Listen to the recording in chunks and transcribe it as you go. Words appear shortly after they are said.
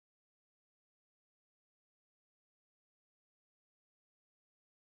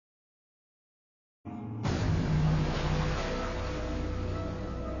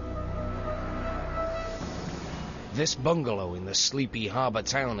This bungalow in the sleepy harbor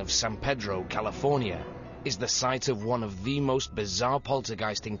town of San Pedro, California, is the site of one of the most bizarre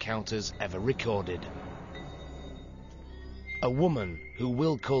poltergeist encounters ever recorded. A woman, who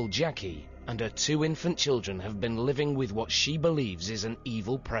we'll call Jackie, and her 2 infant children have been living with what she believes is an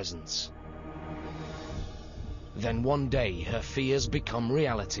evil presence. Then one day, her fears become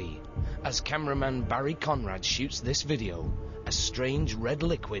reality. As cameraman Barry Conrad shoots this video, a strange red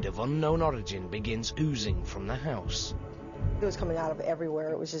liquid of unknown origin begins oozing from the house. It was coming out of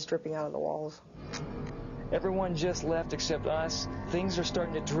everywhere. It was just dripping out of the walls. Everyone just left except us. Things are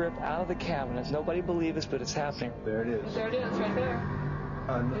starting to drip out of the cabinets. Nobody believes us, but it's happening. There it is. There it is, right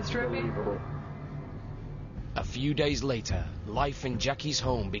there. It's dripping. A few days later, life in Jackie's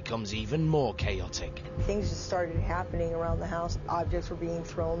home becomes even more chaotic. Things just started happening around the house. Objects were being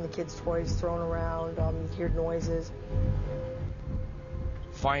thrown, the kids' toys thrown around, you hear noises.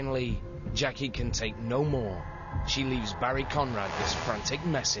 Finally, Jackie can take no more. She leaves Barry Conrad this frantic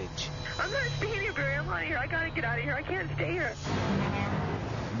message. I'm not staying here, Barry. I'm out of here. I gotta get out of here. I can't stay here.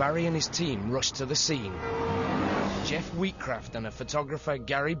 Barry and his team rush to the scene. Jeff Wheatcraft and a photographer,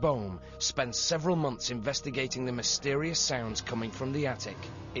 Gary Bohm, spend several months investigating the mysterious sounds coming from the attic.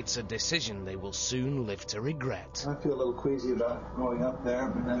 It's a decision they will soon live to regret. I feel a little queasy about going up there,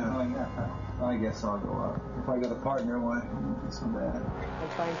 but then I guess I'll go up. If I got a partner, why? It's so bad.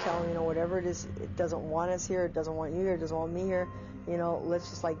 I try and tell them, whatever it is, it doesn't want us here, it doesn't want you here, it doesn't want me here.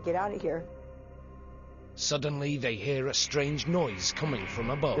 Let's just get out of here. Suddenly, they hear a strange noise coming from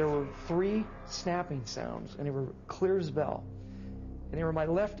above. There were 3 snapping sounds, and they were clear as bell. And they were in my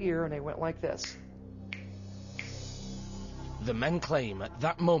left ear, and they went like this. The men claim at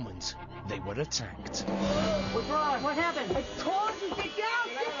that moment they were attacked. What's wrong? What happened? I told you, get down,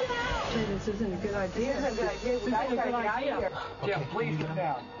 sit down. This isn't a good idea. This isn't a good idea. This isn't a good idea. Jeff, please get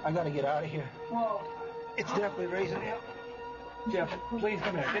down. I gotta get out of here. Whoa. It's definitely raising me up. Jeff, please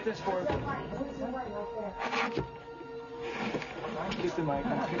come here. Get this for me. Get the mic. Get the mic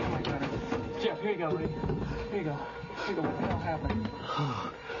on it. Jeff, here you go, buddy. Here you go. Here you go. What the hell happened?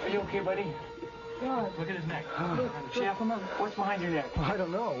 Are you okay, buddy? God. Look at his neck. Look, Jeff, come on. what's behind your neck? I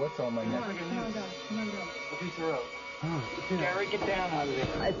don't know what's on my neck. Come on, down. A piece of rope. Gary, get down out of there.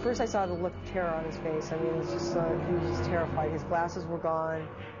 At first I saw the look of terror on his face. It was just, he was just terrified. His glasses were gone.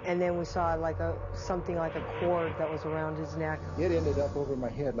 And then we saw something like a cord that was around his neck. It ended up over my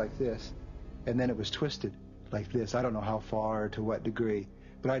head like this, and then it was twisted like this. I don't know how far or to what degree,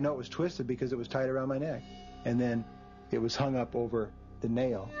 but I know it was twisted because it was tied around my neck. And then it was hung up over the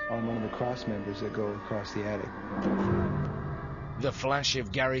nail on one of the cross members that go across the attic. The flash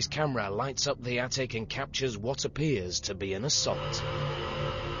of Gary's camera lights up the attic and captures what appears to be an assault.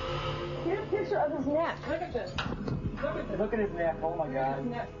 Here's a picture of his neck. Look at this. Look at this. Look at his neck. Oh, my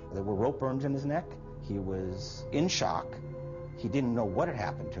God. There were rope burns in his neck. He was in shock. He didn't know what had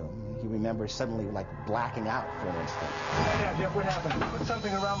happened to him. He remembers suddenly, blacking out for an instant. Yeah, Jeff, what happened? Put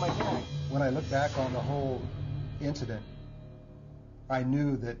something around my neck. When I look back on the whole incident, I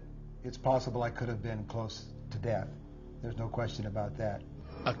knew that it's possible I could have been close to death. There's no question about that.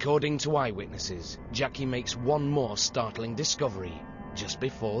 According to eyewitnesses, Jackie makes one more startling discovery just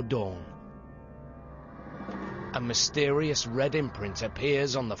before dawn. A mysterious red imprint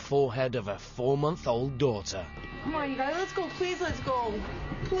appears on the forehead of her 4-month-old daughter. Come on, you guys, let's go. Please, let's go.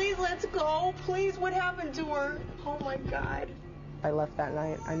 Please, let's go. Please, what happened to her? Oh, my God. I left that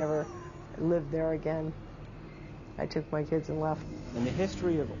night. I never lived there again. I took my kids and left. In the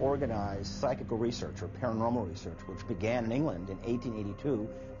history of organized psychical research or paranormal research, which began in England in 1882,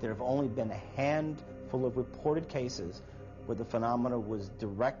 there have only been a handful of reported cases where the phenomena was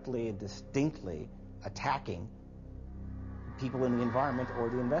directly and distinctly attacking people in the environment or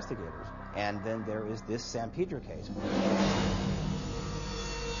the investigators. And then there is this San Pedro case.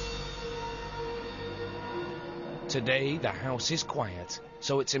 Today, the house is quiet,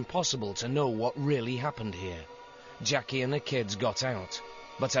 so it's impossible to know what really happened here. Jackie and the kids got out,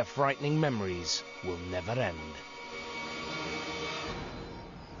 but her frightening memories will never end.